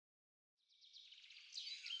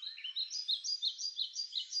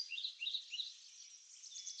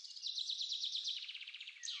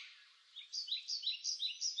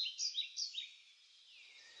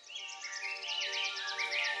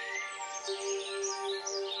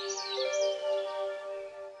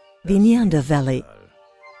the Neanderthal Valley.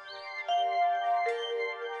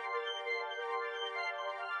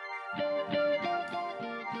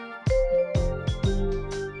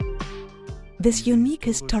 This unique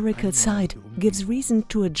historical site gives reason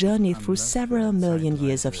to a journey through several million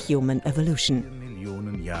years of human evolution.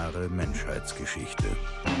 Millionen Jahre Menschheitsgeschichte.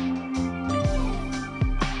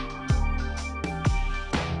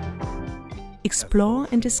 Explore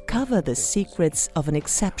and discover the secrets of an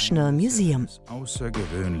exceptional museum.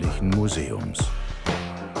 Außergewöhnlichen Museums.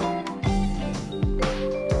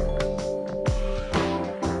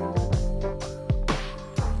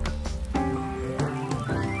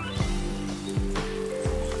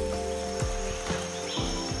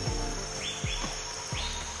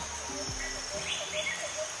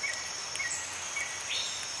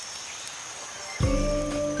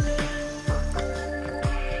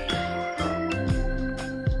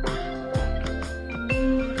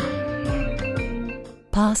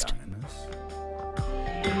 Past,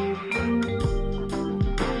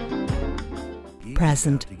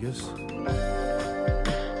 present,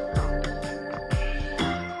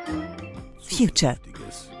 future.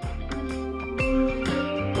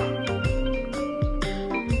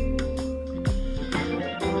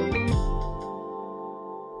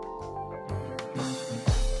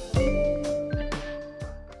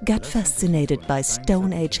 Get fascinated by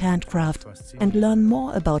Stone Age handcraft and learn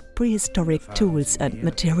more about prehistoric tools and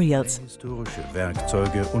materials. Historische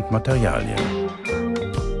Werkzeuge und Materialien.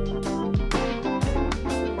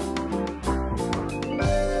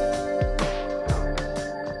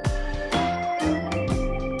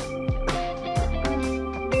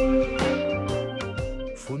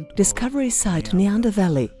 Discovery Site Neanderthal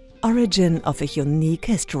Valley, origin of a unique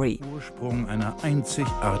history. Ursprung einer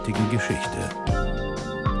einzigartigen Geschichte.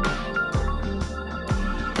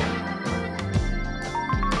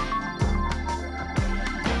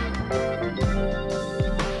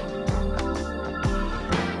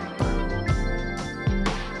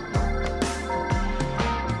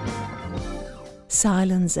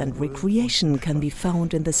 Silence and recreation can be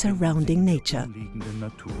found in the surrounding nature.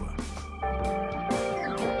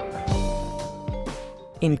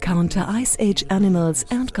 Encounter Ice Age animals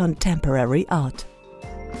and contemporary art.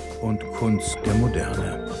 Und Kunst der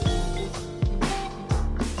Moderne.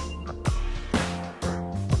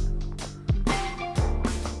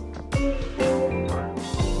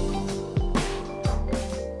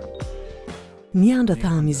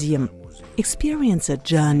 Neanderthal Museum. Experience a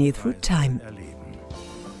journey through time.